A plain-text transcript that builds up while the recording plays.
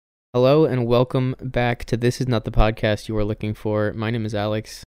Hello and welcome back to This Is Not the Podcast You Were Looking For. My name is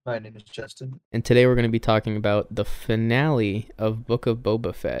Alex, My name is Justin. and today we're going to be talking about the finale of Book of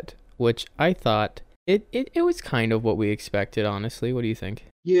Boba Fett, which I thought it was kind of what we expected, honestly. What do you think?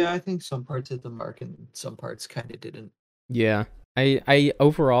 Yeah, I think some parts hit the mark and some parts kind of didn't. Yeah, I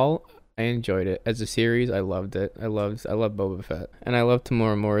overall I enjoyed it as a series. I loved it. I love Boba Fett, and I love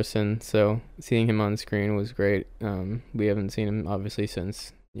Tamora Morrison. So seeing him on screen was great. We haven't seen him obviously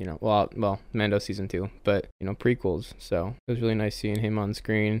since Mando season 2, but prequels. So it was really nice seeing him on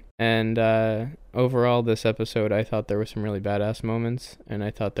screen. And overall, this episode, I thought there were some really badass moments, and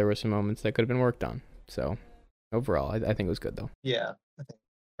I thought there were some moments that could have been worked on. So overall, I think it was good though. Yeah, I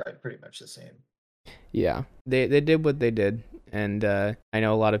think pretty much the same. Yeah, they did what they did, and I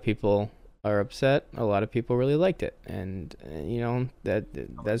know a lot of people are upset. A lot of people really liked it, and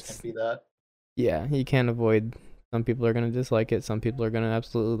that's Can't be that. yeah. You can't avoid. Some people are gonna dislike it. Some people are gonna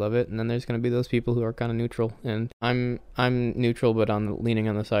absolutely love it, and then there's gonna be those people who are kind of neutral. And I'm neutral, but on leaning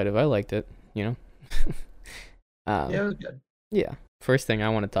on the side of I liked it. You know. Yeah, it was good. Yeah. First thing I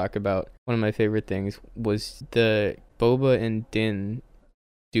want to talk about. One of my favorite things was the Boba and Din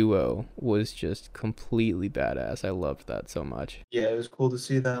duo was just completely badass. I loved that so much. Yeah, it was cool to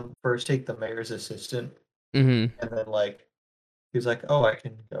see them first take the mayor's assistant, Mm-hmm. and then he was like, "Oh, I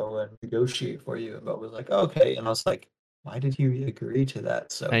can go and negotiate for you," and Bob was like, "Okay," and I was like, "Why did he agree to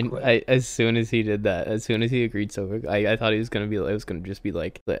that so quick?" I as soon as he did that, as soon as he agreed so quick, I thought he was gonna be it was gonna just be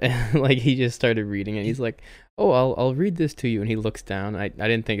like like he just started reading it. He's like, "Oh, I'll read this to you," and he looks down. I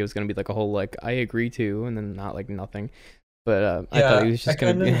didn't think it was gonna be like a whole like I agree to, and then not like nothing. But I thought Yeah, he was I just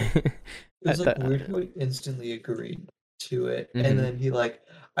gonna kind be. of it I was like thought. weird how he instantly agreed to it, and Mm-hmm. then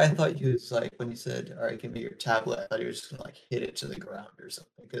I thought he was like when he said, "All right, give me your tablet," I thought he was just gonna like hit it to the ground or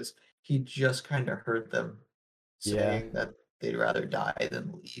something because he just kind of heard them Yeah. saying that they'd rather die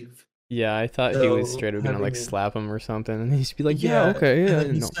than leave. Yeah, I thought he was So straight up gonna like having him, slap him or something, and he'd be like, "Yeah, yeah, okay, and yeah,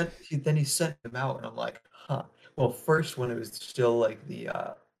 then no." he sent him out, and I'm like, huh. Well, first when it was still like the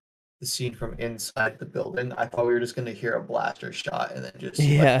scene from inside the building, I thought we were just gonna hear a blaster shot and then just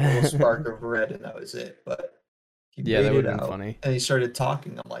see like a little Yeah. spark of red and that was it. But he Yeah, that made would it have been out funny. and he started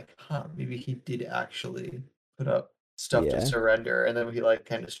talking. I'm like, huh, maybe he did actually put up stuff to Yeah. surrender. And then he like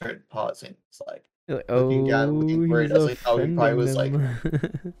kind of started pausing. It's like You're like, looking oh, worried. he's I was like, oh, he probably offending was like.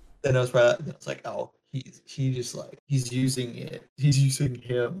 them. Then I was like, oh, he just like he's using it. He's using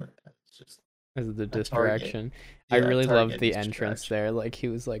him as just As the a target. distraction. I Yeah, really loved target the entrance distraction. there. Like he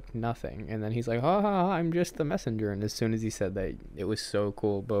was like nothing, and then he's like, "Ha ha, ha, I'm just the messenger." And as soon as he said that, it was so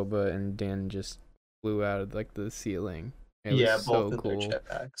cool. Boba and Din just flew out of like the ceiling. It was Yeah, both so in their cool.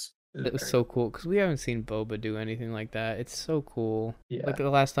 jetpacks. It was It was very so cool because we haven't seen Boba do anything like that. It's so cool. Like yeah. the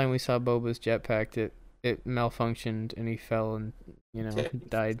last time we saw Boba's jetpack, it malfunctioned and he fell and Yeah, he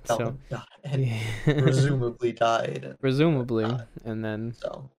died. fell So and died and yeah, presumably died and presumably, whatnot. and then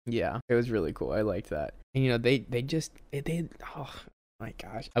So yeah, it was really cool. I liked that. And they just they oh my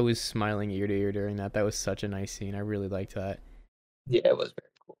gosh, I was smiling ear to ear during that. That was such a nice scene. I really liked that. yeah, it was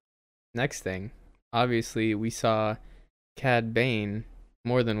very cool. Next thing, obviously we saw Cad Bane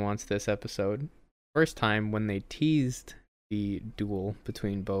more than once this episode. First time when they teased the duel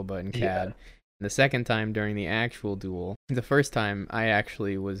between Boba and Cad. Yeah. And the second time during the actual duel. The first time I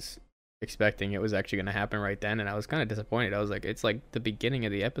actually was expecting it was actually going to happen right then, and I was kind of disappointed. I was like, it's like the beginning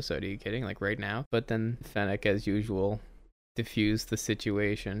of the episode. Are you kidding? Like right now? But then Fennec, as usual, diffused the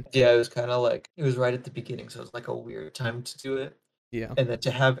situation. Yeah, it was kind of like it was right at the beginning, so it was like a weird time to do it. Yeah. And then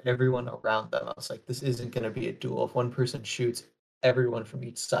to have everyone around them, I was like, this isn't going to be a duel. If one person shoots, everyone from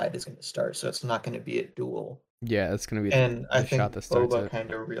each side is going to start, so it's not going to be a duel. Yeah, it's going to be And I the shot think that starts Boba it.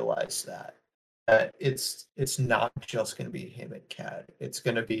 kind of realized that it's not just going to be him and Cad. It's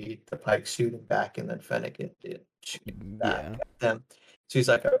going to be the Pike shooting back and then Fennec and Din shooting back Yeah. at them. So he's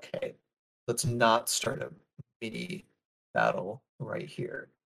like, okay, let's not start a mini battle right here.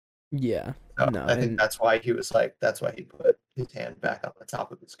 Yeah. So No, I think and that's why he put his hand back on the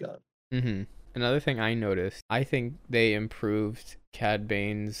top of his gun. another thing I noticed, I think they improved Cad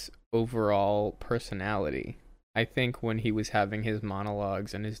Bane's overall personality. I think when he was having his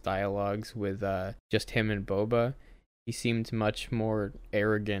monologues and his dialogues with just him and Boba, he seemed much more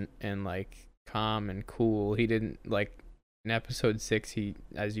arrogant and like calm and cool. He didn't like in episode 6 he,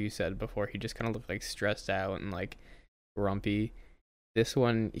 as you said before, he just kind of looked like stressed out and like grumpy. This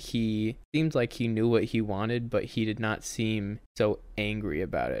one, he seemed like he knew what he wanted, but he did not seem so angry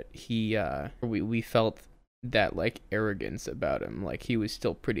about it. We felt that like arrogance about him. Like he was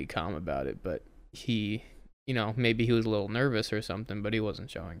still pretty calm about it, but he, maybe he was a little nervous or something, but he wasn't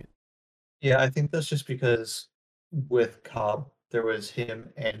showing it. Yeah, I think that's just because with Cobb there was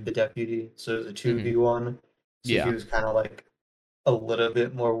him and the deputy, so it was a Mhm. 2v1. So he Yeah. was kind of like a little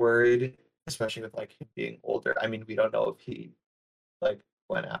bit more worried, especially with like him being older. I mean, we don't know if he like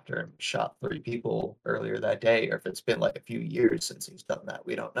went after and shot 3 people earlier that day, or if it's been like a few years since he's done that.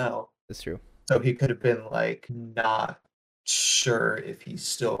 We don't know. That's true. So he could have been like not sure if he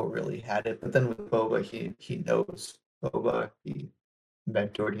still really had it. But then with Boba, he knows Boba. He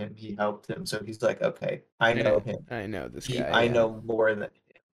mentored him. He helped him. So he's like, okay, I know him. I know this He guy, I yeah. know more than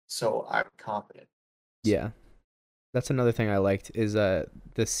him. So I'm confident. Yeah. That's another thing I liked is the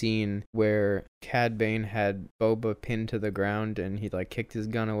scene where Cad Bane had Boba pinned to the ground and he like kicked his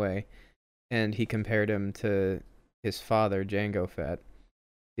gun away and he compared him to his father, Jango Fett,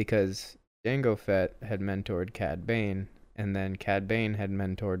 because Jango Fett had mentored Cad Bane, and then Cad Bane had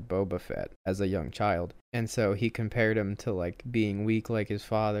mentored Boba Fett as a young child. And so he compared him to like being weak like his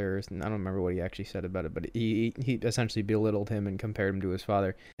father. I don't remember what he actually said about it, but he essentially belittled him and compared him to his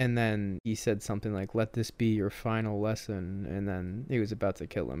father. And then he said something like, "Let this be your final lesson." And then he was about to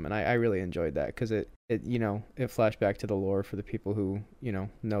kill him, and I really enjoyed that because it flashed back to the lore for the people who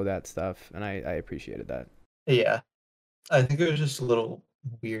know that stuff, and I appreciated that. Yeah, I think it was just a little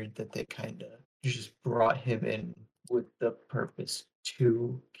weird that they kind of just brought him in with the purpose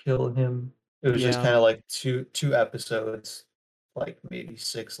to kill him. It was just Yeah, kind of like two episodes, like maybe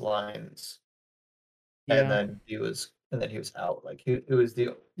 6 lines, yeah, and then he was out. Like it was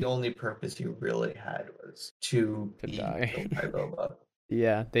the only purpose he really had was to to be die. killed by Boba.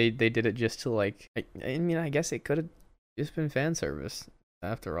 Yeah, they did it just to like. I mean, I guess it could have just been fan service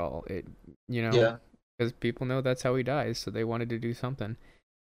after all. You know, Yeah, because people know that's how he dies, so they wanted to do something.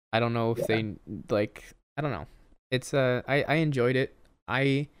 I don't know if yeah. they like. I don't know. It's I enjoyed it.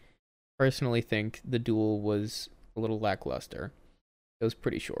 I personally think the duel was a little lackluster. It was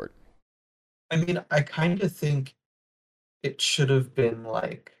pretty short. I mean, I kind of think it should have been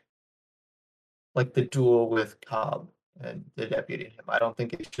like the duel with Cobb and the deputy and him. I don't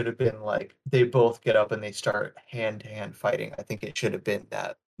think it should have been like they both get up and they start hand to hand fighting. I think it should have been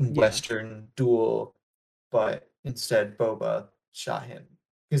that Yeah, Western duel, but instead Boba shot him.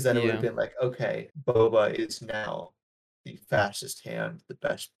 Because then it would have yeah, been like, okay, Boba is now the fastest hand, the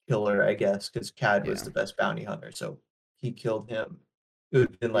best killer, I guess, because Cad was yeah, the best bounty hunter, so he killed him. It would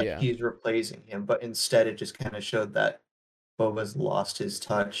have been like yeah, he's replacing him, but instead it just kind of showed that Boba's lost his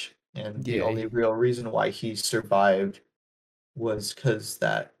touch, and the yeah, only real reason why he survived was because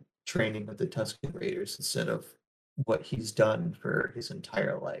that training with the Tusken Raiders instead of what he's done for his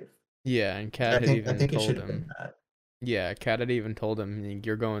entire life. yeah. And Cad I had think I even think it told should have been him. that. Yeah, Kat had even told him,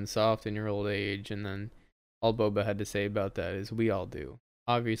 "You're going soft in your old age," and then all Boba had to say about that is, "We all do."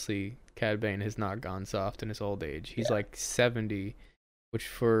 Obviously, Cad Bane has not gone soft in his old age. He's Yeah, like 70, which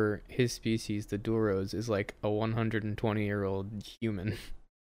for his species, the Duros, is like a 120-year-old human.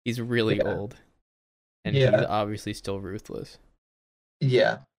 He's really yeah, old, and he's yeah, obviously still ruthless.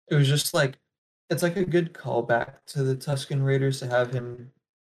 yeah. It was just like it's like a good callback to the Tusken Raiders to have him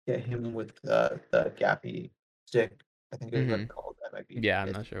get him with the gappy stick. I think is what Hmm. it's called. I might be Yeah,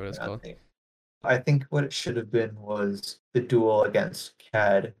 I'm not sure what it's called. mispronouncing. I think what it should have been was the duel against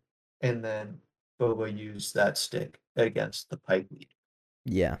Cad, and then Boba used that stick against the Pike Leader.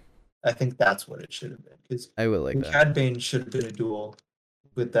 Yeah, I think that's what it should have been. Because I would like in that. Cad Bane should have been a duel.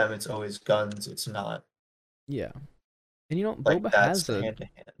 With them, it's always guns. It's not Yeah, and like that's the hand to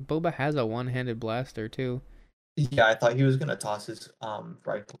hand. Boba has a one-handed blaster too. Yeah, I thought he was gonna toss his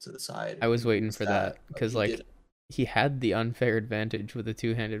rifle to the side I was and waiting use for that that, but because he like didn't. he had the unfair advantage with a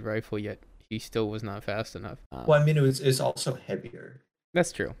two-handed rifle, yet he still was not fast enough. Well, I mean, it's also heavier,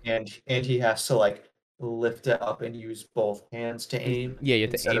 That's true. and he has to like lift it up and use both hands to aim Yeah, you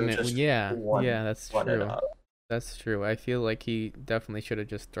have to instead aim of it. just Yeah, one yeah, that's one it true. up. That's true. I feel like he definitely should have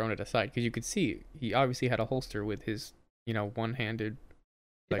just thrown it aside because you could see he obviously had a holster with his, one-handed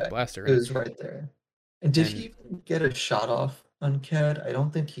like Yeah, blaster it in it. was right there. And did he And even get a shot off on Cad? I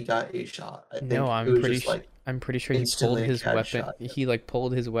don't think he got a shot. I no, think it was just like I'm pretty sure he pulled instantly a his Cad weapon. shot him. He like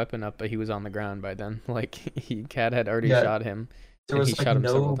pulled his weapon up, but he was on the ground by then. Like Cat had already Yeah, shot him, there and he was like shot him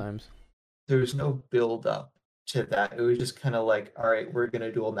several no times. there was no build up to that. It was just kind of like, all right, we're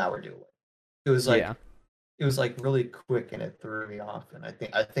gonna duel, now we're dueling. It was Yeah, like it was like really quick and it threw me off. And I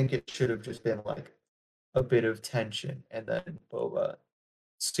think it should have just been like a bit of tension and then Boba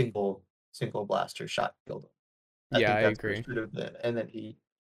single single blaster shot killed him. I yeah, think I that's what it agree. should have been. And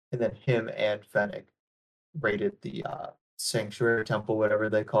then him and Fennec raided the sanctuary temple, whatever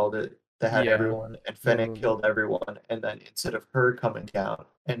they called it, that had Yeah, everyone, and Fennec the killed everyone. And then instead of her coming down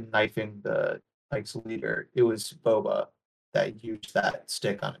and knifing the Pike's leader, it was Boba that used that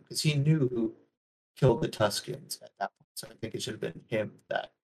stick on him because he knew who killed the Tuskens at that point. So I think it should have been him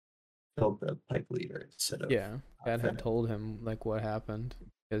that killed the Pike leader instead of Yeah, Fett had Fennec. told him like what happened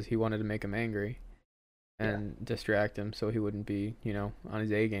because he wanted to make him angry Yeah. and distract him so he wouldn't be, on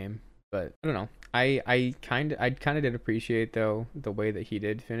his A game. But I don't know. I kind of did appreciate though the way that he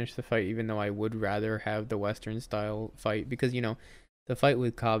did finish the fight, even though I would rather have the Western style fight because the fight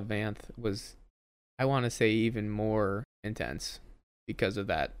with Cobb Vanth was, I want to say, even more intense because of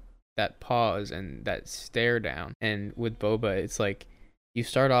that pause and that stare down. And with Boba, it's like you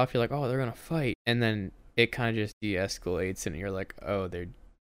start off, you're like, oh, they're gonna fight, and then it kind of just de-escalates, and you're like, oh, they're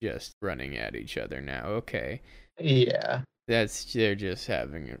just running at each other now. Okay, Yeah. they're just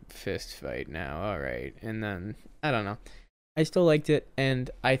having a fist fight now. All right, and then I don't know. I still liked it, and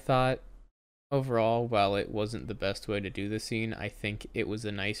I thought overall, while it wasn't the best way to do the scene, I think it was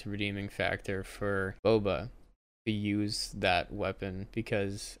a nice redeeming factor for Boba to use that weapon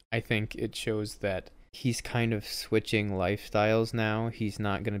because I think it shows that he's kind of switching lifestyles now. He's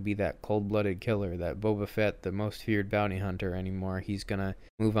not going to be that cold-blooded killer, that Boba Fett, the most feared bounty hunter anymore. He's going to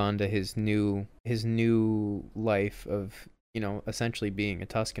move on to his new life of, essentially being a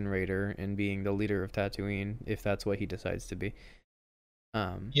Tusken Raider and being the leader of Tatooine if that's what he decides to be.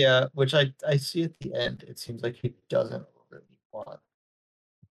 Um Yeah, which I see at the end, it seems like he doesn't really want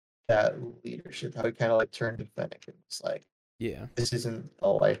that leadership. How he kind of like turned to Fennec and was like, yeah. "This isn't a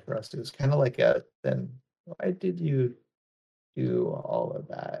life for us." It was kind of like a then why did you do all of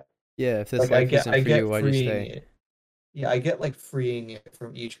that? Yeah, if this Like life isn't I for you, get why'd you freeing stay? it. Yeah, I get like freeing it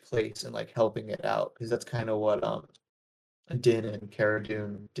from each place and like helping it out because that's kind of what Din and Cara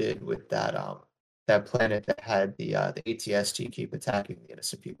Dune did with that planet that had the ATST keep attacking the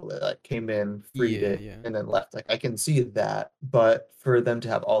innocent people that like came in, freed Yeah, it, yeah. and then left. Like I can see that, but for them to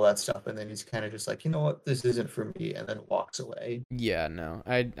have all that stuff and then he's kind of just like, you know what, this isn't for me, and then walks away. Yeah, no.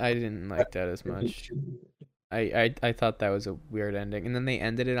 I didn't That like that as would be much. too weird. I thought that was a weird ending. And then they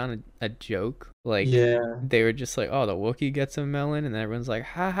ended it on a joke. Like Yeah, they were just like, "Oh, the Wookiee gets a melon," and everyone's like,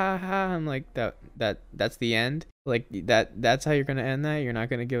 "Ha ha ha." I'm like, that's the end. Like that's how you're going to end that? You're not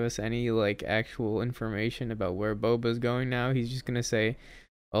going to give us any like actual information about where Boba's going now. He's just going to say,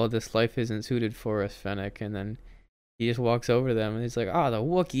 "Oh, this life isn't suited for us, Fennec." And then he just walks over to them and he's like, "Oh, the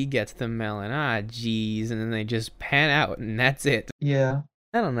Wookiee gets the melon." Ah, jeez. And then they just pan out and that's it. yeah.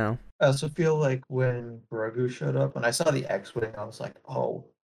 I don't know. I also feel like when Grogu showed up, when I saw the X-wing, I was like, oh,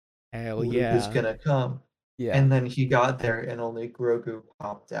 Hell Luke is yeah. gonna come. Yeah. And then he got there and only Grogu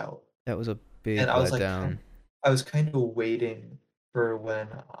popped out. That was a And big I was like, letdown. I was kind of waiting for when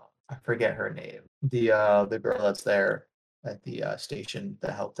I forget her name, the girl that's there at the station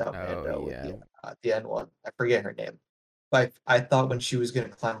that helped out Oh Mando with yeah. the N one. I forget her name. But I thought when she was gonna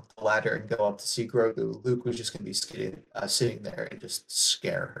climb up the ladder and go up to see Grogu, Luke was just gonna be sitting there and just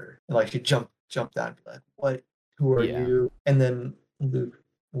scare her. And like she jump down and be like, "What? Who are Yeah. you?" And then Luke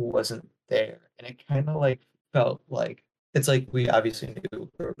wasn't there, and it kind of like felt like it's like we obviously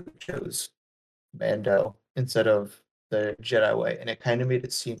knew Grogu chose Mando instead of the Jedi way, and it kind of made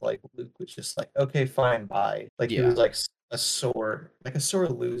it seem like Luke was just like, okay, fine, bye. Like he Yeah. was like a sore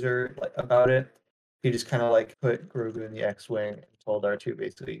loser like about it. He just kind of like put Grogu in the X-wing and told R2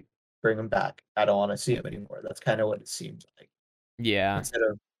 basically bring him back. I don't want to see him anymore. That's kind of what it seems like. Yeah. Instead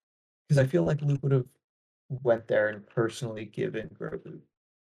of because I feel like Luke would have went there and personally given Grogu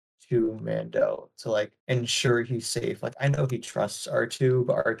to Mando to like ensure he's safe. Like I know he trusts R2,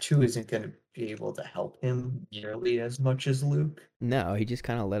 but R2 isn't going to be able to help him nearly as much as Luke. No, he just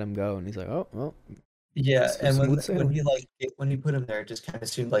kind of let him go, and he's like, "Oh, well, Yeah, and smooth when sailing." when he put him there, it just kind of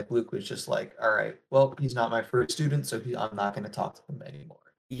seemed like Luke was just like, all right, well, he's not my first student, so I'm not going to talk to him anymore.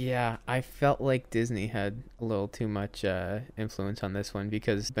 Yeah, I felt like Disney had a little too much influence on this one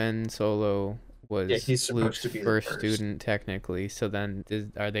because Ben Solo Yeah, was he's supposed Luke's to be the first first. student technically. So then,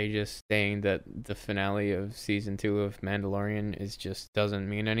 are they just saying that the finale of season 2 of Mandalorian is just doesn't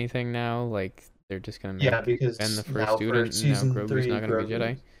mean anything now? Like they're just gonna Yeah, make Ben the because first now for student, and now season Grogu's three, not gonna be a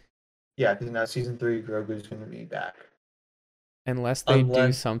Jedi, because now season three, Grogu's going to be back. unless they do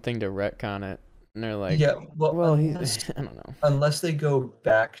Unless, something to retcon it. And they're like, yeah, well, "Well, he, I don't know." unless they go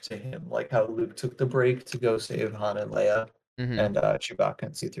back to him, like how Luke took the break to go save Han and Leia Hmm. and Chewbacca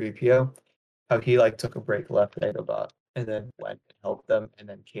and C-3PO, how he like took a break, left Dagobah, and then went and helped them, and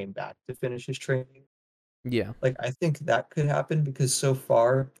then came back to finish his training. Yeah, Like I think that could happen because so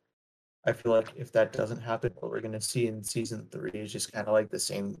far, I feel like if that doesn't happen, what we're gonna see in season three is just kind of like the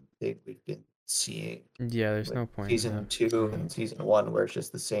same thing we've been seeing yeah. There's with no point in season that. two and season one, where it's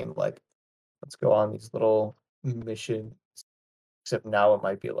just the same like let's go on these little missions. Except now it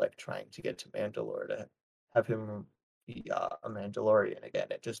might be like trying to get to Mandalore to have him be a Mandalorian again.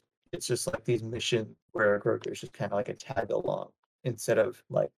 It just It's just like these missions where Grogu is just kind of like a tag along instead of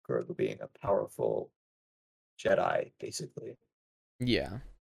like Grogu being a powerful Jedi, basically. Yeah.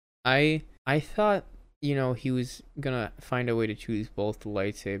 I thought, he was gonna find a way to choose both the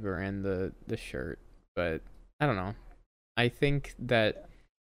lightsaber and the shirt, but I don't know. I think that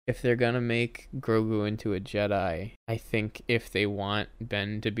if they're gonna make Grogu into a Jedi, I think if they want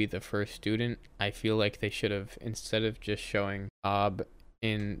Ben to be the first student, I feel like they should have, instead of just showing Bob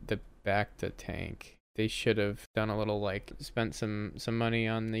in the back to tank, they should have done a little, like, spent some money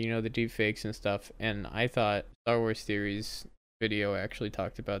on the deep fakes and stuff. And I thought Star Wars Theories video actually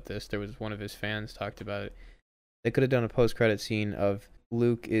talked about this. There was one of his fans talked about it. They could have done a post-credit scene of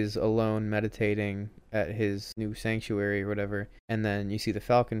Luke is alone meditating at his new sanctuary or whatever, and then you see the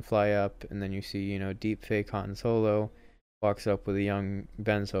Falcon fly up, and then you see, deep fake Han Solo walks up with a young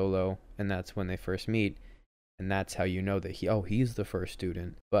Ben Solo, and that's when they first meet, and that's how you know that he's the first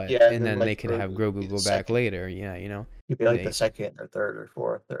student. But Yeah, and and then then they like could have Grogu would be Grogu the go back second. later, yeah, He'd be and like the they second or third or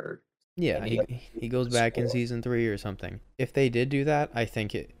fourth or yeah, any of he goes the back in school. season 3 or something. If they did do that, I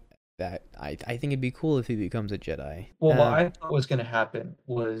think it'd be cool if he becomes a Jedi. Well, what I thought was going to happen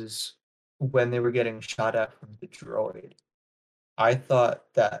was when they were getting shot at from the droid. I thought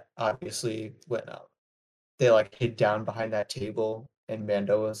that obviously when they like hid down behind that table and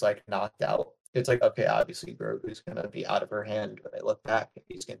Mando was like knocked out. It's like okay, obviously Grogu's gonna be out of her hand when they look back, and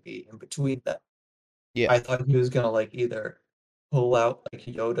he's gonna be in between them. Yeah. I thought he was gonna like either pull out like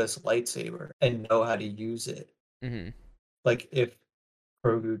Yoda's lightsaber and know how to use it. Mhm. Like if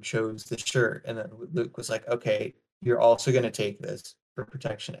Grogu chose the shirt, and then Luke was like, "Okay, you're also gonna take this for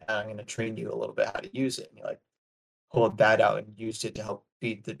protection, and I'm gonna train you a little bit how to use it." And he like pulled that out and used it to help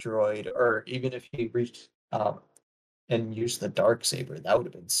beat the droid, or even if he reached and used the dark saber, that would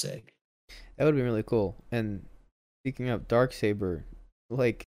have been sick. That would be really cool. And speaking of Darksaber,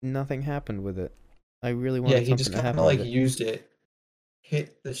 like nothing happened with it. I really Yeah, wanted he something just to kind of happen with like it. used it,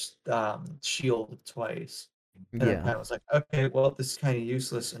 hit this shield twice, and then Yeah. kind of was like, okay, well, this is kind of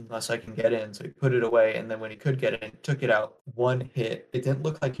useless unless I can get in. So he put it away, and then when he could get in, took it out one hit. It didn't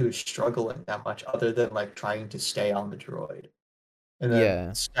look like he was struggling that much, other than like trying to stay on the droid, and then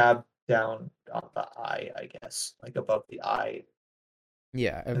Yeah. stabbed down on the eye, I guess, like above the eye,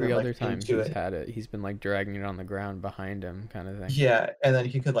 Yeah. and Every then like other time into he's it. had it, he's been like dragging it on the ground behind him, kind of thing. Yeah, and then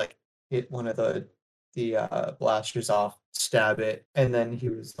he could like hit one of the blasters off, stab it, and then he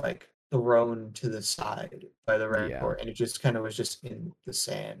was like thrown to the side by the Yeah. Rancor, and it just kind of was just in the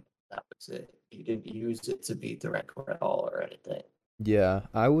sand. That was it. He didn't use it to beat the Rancor at all or anything. Yeah.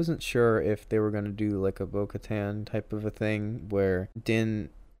 I wasn't sure if they were gonna do like a Bo-Katan type of a thing where Din,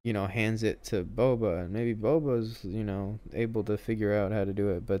 hands it to Boba, and maybe Boba's, able to figure out how to do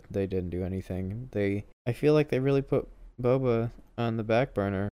it, but they didn't do anything. I feel like they really put Boba on the back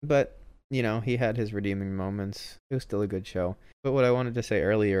burner, but he had his redeeming moments. It was still a good show. But what I wanted to say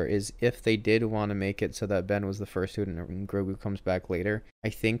earlier is if they did want to make it so that Ben was the first student and Grogu comes back later, I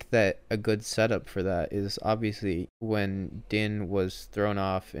think that a good setup for that is obviously when Din was thrown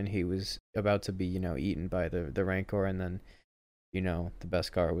off and he was about to be, eaten by the Rancor, and then, the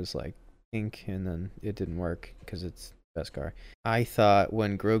Beskar was like ink, and then it didn't work because it's Beskar. I thought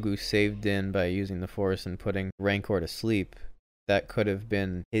when Grogu saved Din by using the Force and putting Rancor to sleep, that could have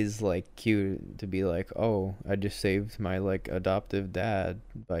been his like cue to be like, oh, I just saved my like adoptive dad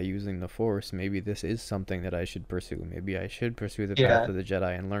by using the Force. Maybe this is something that I should pursue. Maybe I should pursue the path Yeah, of the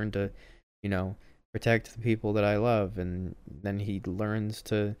Jedi and learn to, you know, protect the people that I love. And then he learns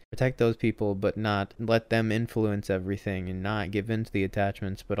to protect those people, but not let them influence everything, and not give in to the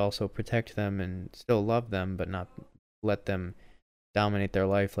attachments, but also protect them and still love them, but not let them dominate their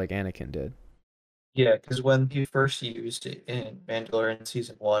life like Anakin did. yeah, because when he first used it in Mandalorian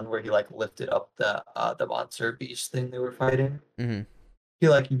season one, where he like lifted up the monster beast thing they were fighting, Hmm. he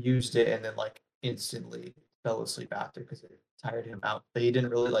like used it and then like instantly fell asleep after because it tired him out. But he didn't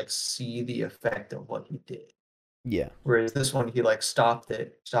really like see the effect of what he did. Yeah. Whereas this one, he like stopped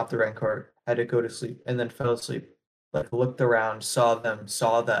it, stopped the Rancor, had to go to sleep, and then fell asleep. Like looked around, saw them,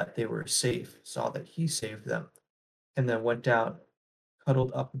 saw that they were safe, saw that he saved them, and then went down,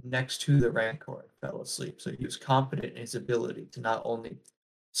 cuddled up next to the Rancor, and fell asleep. So he was confident in his ability to not only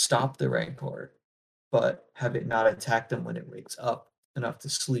stop the Rancor, but have it not attack them when it wakes up enough to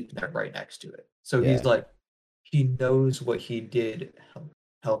sleep right next to it. So he's Yeah. like, he knows what he did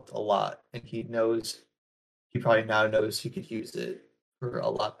helped a lot, and he probably now knows he could use it for a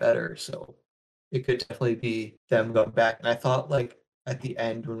lot better. So it could definitely be them going back. And I thought like at the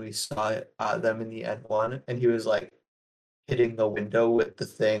end when we saw it, them in the end one, and he was like hitting the window with the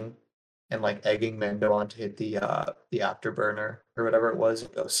thing and like egging Mando on to hit the afterburner or whatever it was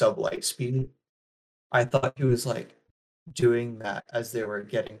and go sub light speed. I thought he was like doing that as they were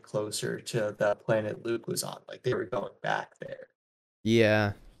getting closer to the planet Luke was on. Like they were going back there.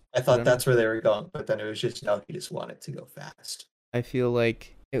 Yeah, I I thought don't know. that's where they were going, but then it was just no, he just wanted to go fast. I feel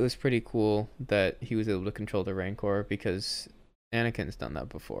like it was pretty cool that he was able to control the Rancor because Anakin's done that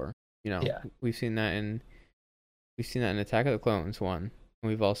before. You know, Yeah. we've seen that in Attack of the Clones one. And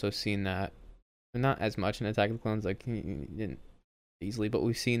we've also seen that not as much in Attack of the Clones, like he didn't easily, but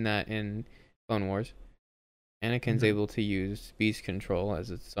we've seen that in Clone Wars. Anakin's Mhm. able to use beast control,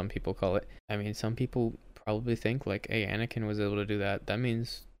 as some people call it. I mean, some people probably think like, hey, Anakin was able to do that. That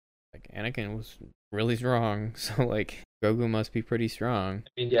means like Anakin was really strong. So like Grogu must be pretty strong.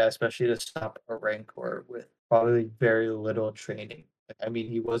 I mean, yeah, especially to stop a Rancor with probably very little training. Like, I mean,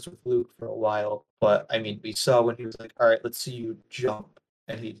 he was with Luke for a while, but I mean, we saw when he was like, "All right, let's see you jump,"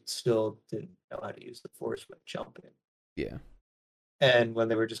 and he still didn't know how to use the Force when jumping. Yeah. And when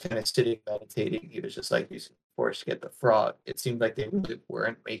they were just kind of sitting meditating, he was just like using the Force to get the frog. It seemed like they really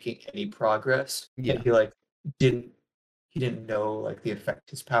weren't making any progress, and Yeah. he like didn't he didn't know like the effect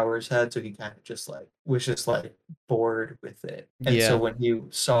his powers had, so he kind of just like was just like bored with it. And so Yeah. when he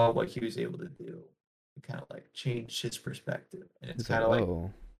saw what he was able to do, it kind of like changed his perspective. And it's He's like, kind of like,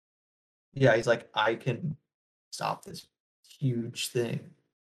 oh, yeah, he's like, I can stop this huge thing.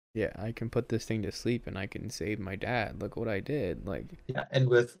 yeah, I can put this thing to sleep and I can save my dad. Look what I did. Like, Yeah, and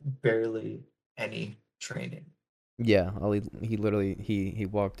with barely any training. yeah, he literally he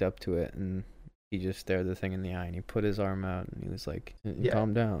walked up to it and he just stared the thing in the eye and he put his arm out and he was like, Yeah,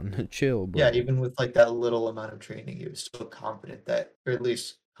 calm down, chill, yeah, bro. even with like that little amount of training, he was still confident that, or at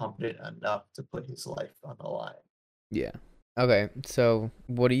least confident enough to put his life on the line. Yeah. Okay, so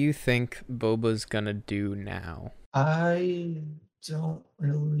what do you think Boba's gonna do now? I don't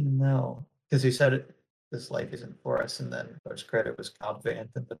really know because he said this life isn't for us, and then first credit was Cobb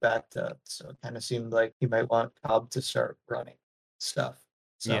Vanth in the bathtub, so it kind of seemed like he might want Cobb to start running stuff.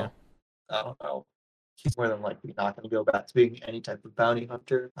 Yeah. So I don't know. He's more than likely not going to go back to being any type of bounty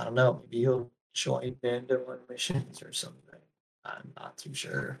hunter. I don't know. Maybe he'll join Mando on missions or something. I'm not too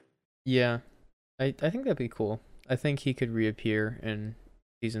sure. Yeah. I think that'd be cool. I think he could reappear in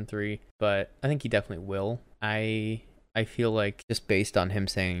season 3, but I think he definitely will. I feel like just based on him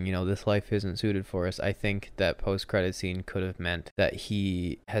saying, this life isn't suited for us, I think that post-credit scene could have meant that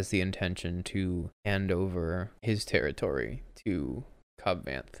he has the intention to hand over his territory to Cobb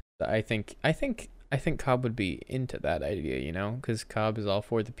Vanth. I think Cobb would be into that idea, because Cobb is all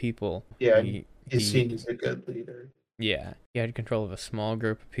for the people. Yeah, and he's He seen he's a good leader. Yeah, he had control of a small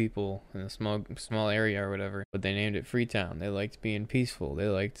group of people in a small area or whatever, but they named it Freetown. They liked being peaceful. They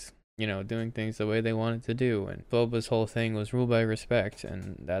liked, doing things the way they wanted to do. And Boba's whole thing was rule by respect,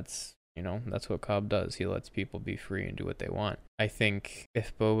 and that's what Cobb does. He lets people be free and do what they want. I think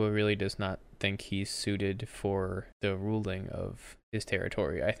if Boba really does not think he's suited for the ruling of his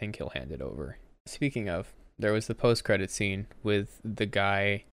territory, I think he'll hand it over. Speaking of, there was the post-credit scene with the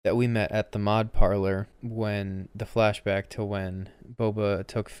guy that we met at the mod parlor, when the flashback to when Boba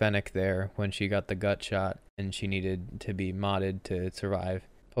took Fennec there when she got the gut shot and she needed to be modded to survive.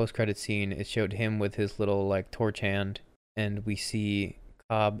 Post-credit scene, it showed him with his little like torch hand, and we see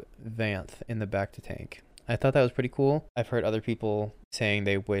Cobb Vanth in the back to tank. I thought that was pretty cool. I've heard other people saying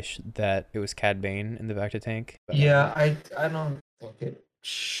they wish that it was Cad Bane in the back to tank, but Yeah, I don't think it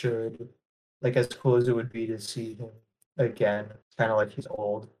should. Like as cool as it would be to see him again, it's kind of like he's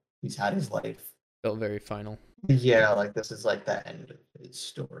old. He's had his life. felt very final. Yeah, like this is like the end of his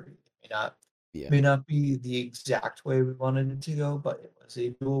story. Yeah. May not be the exact way we wanted it to go, but it was a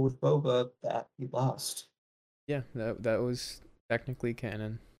duel with Boba that he lost. Yeah, that was technically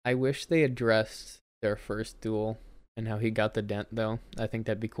canon. I wish they addressed their first duel and how he got the dent though. I think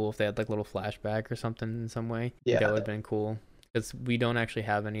that'd be cool if they had like a little flashback or something in some way. That Yeah, would have been cool because we don't actually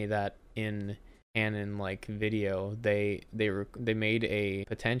have any of that in canon like video. They made a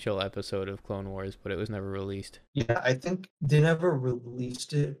potential episode of Clone Wars, but it was never released. yeah. I think they never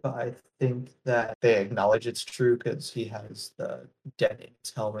released it, but I think that they acknowledge it's true because he has the dent in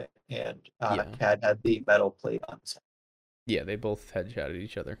his helmet, and Yeah. Cad had the metal plate on his Yeah, they both headshotted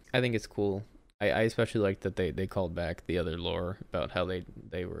each other. I think it's cool. I especially like that they called back the other lore about how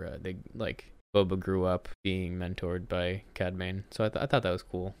they were they like Boba grew up being mentored by Cad Bane. So I thought that was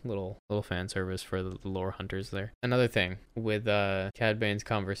cool. Little fan service for the lore hunters there. Another thing with Cad Bane's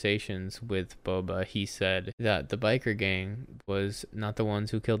conversations with Boba, he said that the biker gang was not the ones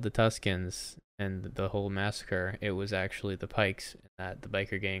who killed the Tuskens and the whole massacre. It was actually the Pikes. That the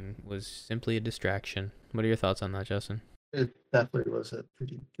biker gang was simply a distraction. What are your thoughts on that, Justin? It definitely was a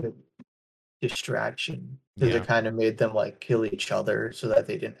pretty good distraction because it Yeah. kind of made them like kill each other so that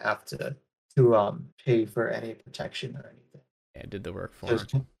they didn't have to pay for any protection or anything. Yeah, it did the work for him.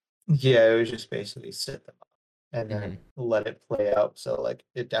 Just yeah, it was just basically set them up and Hmm. then let it play out. So like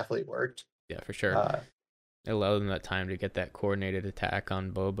it definitely worked. Yeah, for sure. Uh, It allowed them that time to get that coordinated attack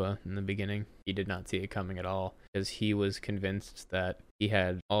on Boba in the beginning. He did not see it coming at all because he was convinced that he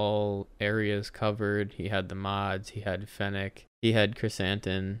had all areas covered. He had the mods, he had Fennec, he had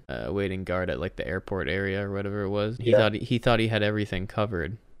Chrysanthemum waiting guard at like the airport area or whatever it was. yeah, He thought he had everything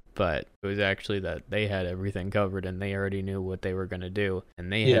covered, but it was actually that they had everything covered and they already knew what they were gonna do,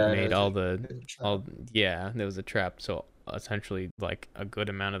 and they had yeah, and made it was a trap. all yeah, there was a trap. So essentially, like a good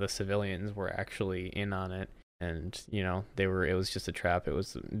amount of the civilians were actually in on it, and they were. It was just a trap. It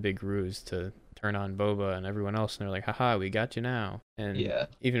was a big ruse to turn on Boba and everyone else, and they're like, haha, we got you now. And Yeah,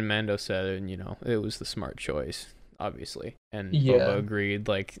 even Mando said, and it was the smart choice, obviously. And Boba yeah, agreed,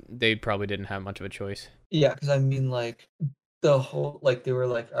 like they probably didn't have much of a choice. yeah. Because I mean, like the whole like they were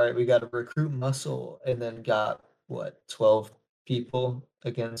like, all right, we got to recruit muscle, and then got what 12 people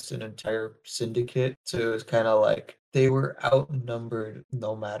against an entire syndicate. So it was kind of like they were outnumbered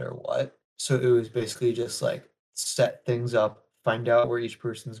no matter what. So it was basically just like set things up, find out where each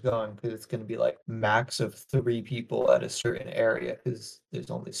person's going because it's going to be like max of 3 people at a certain area because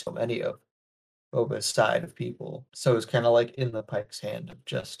there's only so many of Boba's side of people. So it's kind of like in the Pike's hand of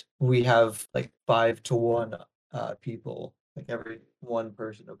just we have like 5 to 1 people. Like every one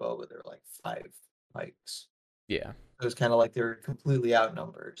person of Boba, they're like 5 Pikes. Yeah. It was kind of like they were completely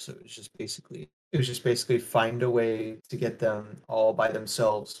outnumbered. So it was just basically find a way to get them all by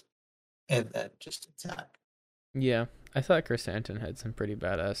themselves and then just attack. Yeah, I thought Chrysanthemum had some pretty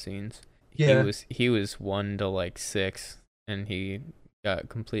badass scenes. Yeah, He was 1 to like 6, and he got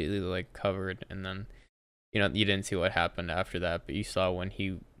completely like covered, and then you didn't see what happened after that, but you saw when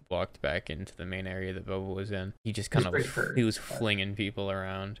he walked back into the main area that Boba was in. He just he was kind pretty of he hurt. was But flinging people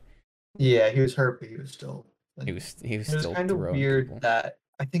around. yeah, he was hurt, but he was still. He was It was still kind of throwing weird people. that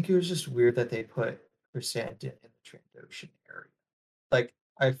I think it was just weird that they put Chrysanthemum in the Trandoshan area. Like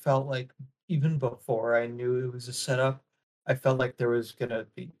I felt like even before I knew it was a setup, I felt like there was gonna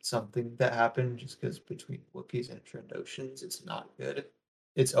be something that happened just because between Wookiees and Trandoshans, it's not good.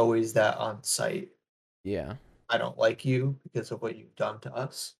 It's always that on site, Yeah. I don't like you because of what you've done to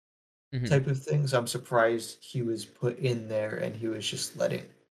us Hmm. type of things. I'm surprised he was put in there and he was just letting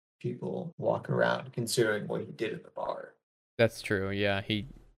people walk around considering what he did in the bar. That's true. Yeah, he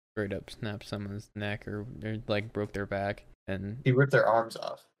straight up snapped someone's neck or like broke their back, and He ripped their arms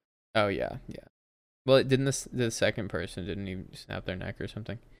off. oh yeah, yeah. Well, it didn't the second person didn't even snap their neck or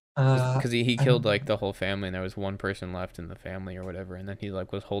something? Uh, Because he I killed don't like know. the whole family, and there was one person left in the family or whatever, and then he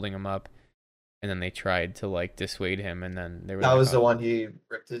like was holding him up, and then they tried to like dissuade him, and then they were That like, was oh, the one he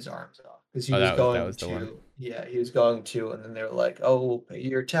ripped his arms off because he oh, was that going was the one. to, yeah, he was going to, and then they were like, "Oh, we'll pay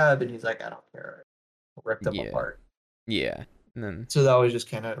your tab," and he's like, "I don't care." Ripped him Yeah, apart. yeah, and then So that was just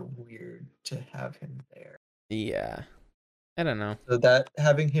kind of weird to have him there. yeah, I don't know. So that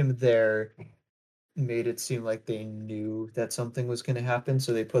having him there made it seem like they knew that something was going to happen.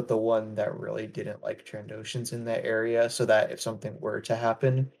 So they put the one that really didn't like Trandoshans in that area, so that if something were to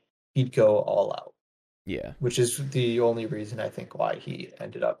happen, he'd go all out. Yeah, Which is the only reason I think why he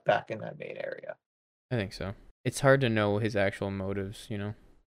ended up back in that main area. I think so. It's hard to know his actual motives.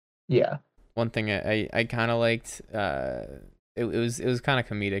 Yeah. One thing I kind of liked, it was kind of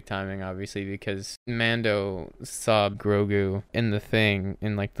comedic timing, obviously, because Mando saw Grogu in the thing,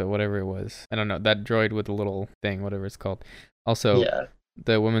 in like the whatever it was. I don't know, that droid with the little thing, whatever it's called. Also, Yeah.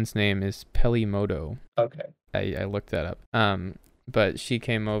 the woman's name is Pelimoto. Okay. I looked that up. But she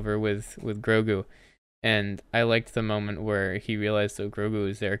came over with Grogu, and I liked the moment where he realized that Grogu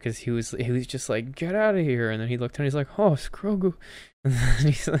was there, because he was just like, get out of here, and then he looked and he's like, oh, it's Grogu. And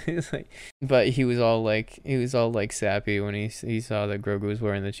then he's like, but he was all like sappy when he saw that Grogu was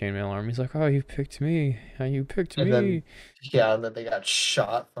wearing the chainmail armor. He's like, oh, you picked me, you picked And me. then yeah, and then they got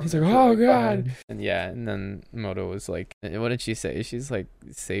shot from He's the like, oh droid god. behind. And yeah, and then Moto was like, what did she say? She's like,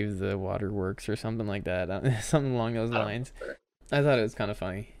 save the waterworks or something like that, something along those I don't lines. remember. I thought it was kind of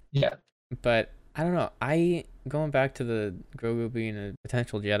funny. Yeah. But I don't know. I going back to the Grogu being a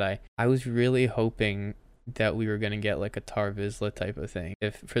potential Jedi, I was really hoping that we were gonna get like a Tar Vizsla type of thing.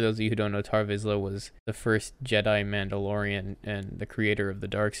 If for those of you who don't know, Tar Vizsla was the first Jedi Mandalorian and the creator of the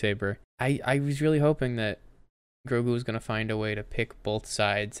Darksaber. I was really hoping that Grogu was gonna find a way to pick both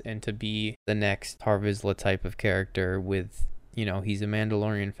sides and to be the next Tar Vizsla type of character with, he's a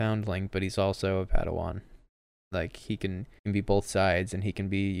Mandalorian foundling, but he's also a Padawan. Like he can be both sides, and he can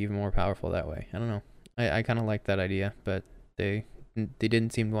be even more powerful that way. I don't know. I kind of like that idea, but they they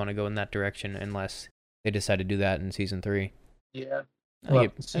didn't seem to want to go in that direction unless they decide to do that in season 3. Yeah. I We'll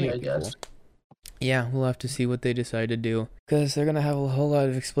think have to I think see, I it'd be cool. guess. Yeah, we'll have to see what they decide to do because they're gonna have a whole lot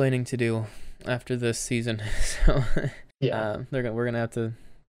of explaining to do after this season. So Yeah. we're gonna have to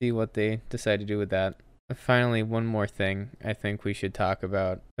see what they decide to do with that. Finally, one more thing I think we should talk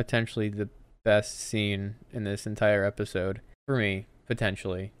about, potentially the best scene in this entire episode for me,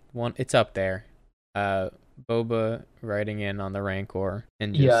 potentially. One, it's up there. Boba riding in on the Rancor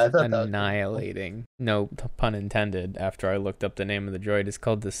and Yeah, I just thought that was pretty cool. annihilating. No pun intended. After I looked up the name of the droid, it's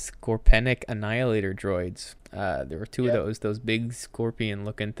called the Scorpenic Annihilator droids. There were two Yeah. of those big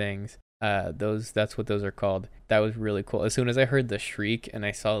scorpion-looking things. That's what those are called. That was really cool. As soon as I heard the shriek and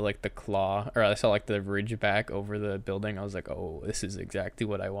I saw like the claw, or I saw like the ridge back over the building, I was like, oh, this is exactly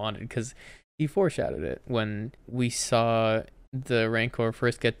what I wanted, because he foreshadowed it when we saw the Rancor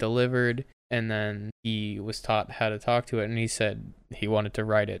first get delivered, and then he was taught how to talk to it, and he said he wanted to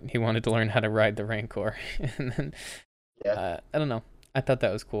ride it. He wanted to learn how to ride the Rancor, and then Yeah. I don't know. I thought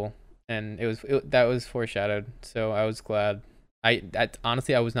that was cool, and that was foreshadowed. So I was glad.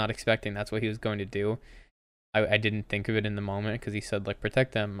 Honestly, I was not expecting that's what he was going to do. I didn't think of it in the moment because he said like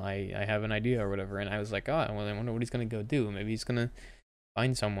protect them. I have an idea or whatever, and I was like, oh, well, I wonder what he's gonna go do. Maybe he's gonna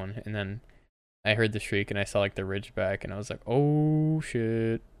find someone, and then I heard the shriek and I saw like the ridge back, and I was like, oh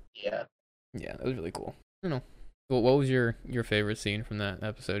shit. Yeah. Yeah, that was really cool. I don't know. What was your favorite scene from that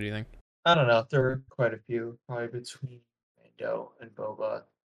episode, do you think? I don't know. There were quite a few, probably between Mando and Boba,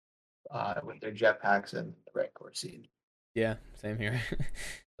 with their jetpacks and the Rancor scene. Yeah, same here.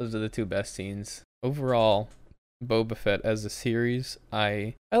 Those are the two best scenes. Overall, Boba Fett as a series,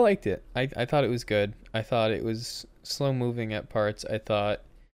 I liked it. I thought it was good. I thought it was slow moving at parts. I thought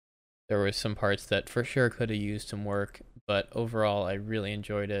there was some parts that for sure could have used some work, but overall I really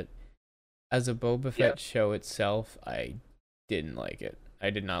enjoyed it. As a Boba Yeah. Fett show itself, I didn't like it.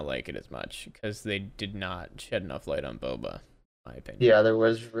 I did not like it as much because they did not shed enough light on Boba, in my opinion. Yeah, there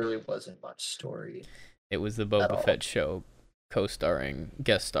really wasn't much story It was the at Boba all. Fett show,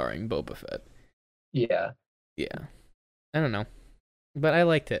 guest starring Boba Fett. Yeah. Yeah, I don't know, but I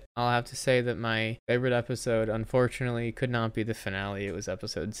liked it. I'll have to say that my favorite episode, unfortunately, could not be the finale. It was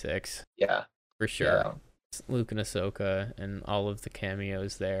episode 6 Yeah. for sure. Yeah. Luke and Ahsoka and all of the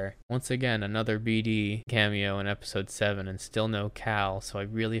cameos there. Once again, another BD cameo in episode 7, and still no Cal, so I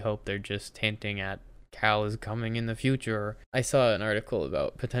really hope they're just hinting at Cal is coming in the future. I saw an article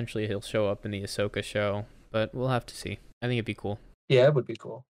about potentially he'll show up in the Ahsoka show, but we'll have to see. I think it'd be cool. Yeah, it would be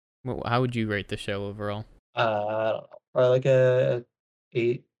cool. How would you rate the show overall? I don't know. Probably like a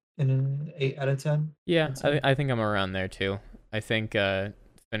 8 out of 10. Yeah, I'd say. I think I'm around there too. I think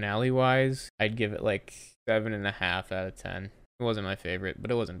finale wise, I'd give it like 7.5 out of 10. It wasn't my favorite,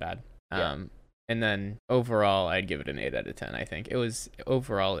 but it wasn't bad. Yeah. And then overall, I'd give it an 8 out of 10. I think it was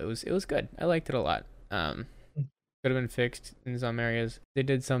good. I liked it a lot. Could have been fixed in some areas. They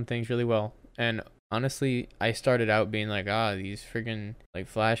did some things really well, and honestly, I started out being like, these friggin'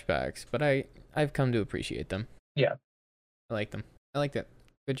 like flashbacks, but I've come to appreciate them. Yeah. I like them. I liked it.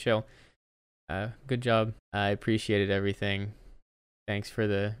 Good show. Good job. I appreciated everything. Thanks for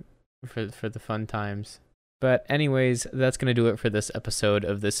the fun times. But anyways, that's gonna do it for this episode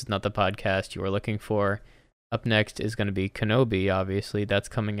of This Is Not the Podcast You Were Looking For. Up next is gonna be Kenobi. Obviously, that's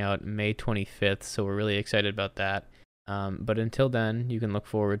coming out May 25th, so we're really excited about that. But until then, you can look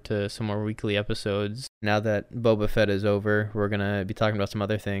forward to some more weekly episodes. Now that Boba Fett is over, we're going to be talking about some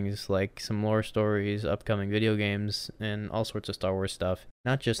other things, like some lore stories, upcoming video games, and all sorts of Star Wars stuff.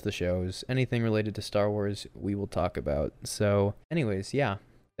 Not just the shows. Anything related to Star Wars, we will talk about. So, anyways, yeah,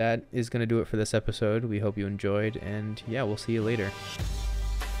 that is going to do it for this episode. We hope you enjoyed, and yeah, we'll see you later.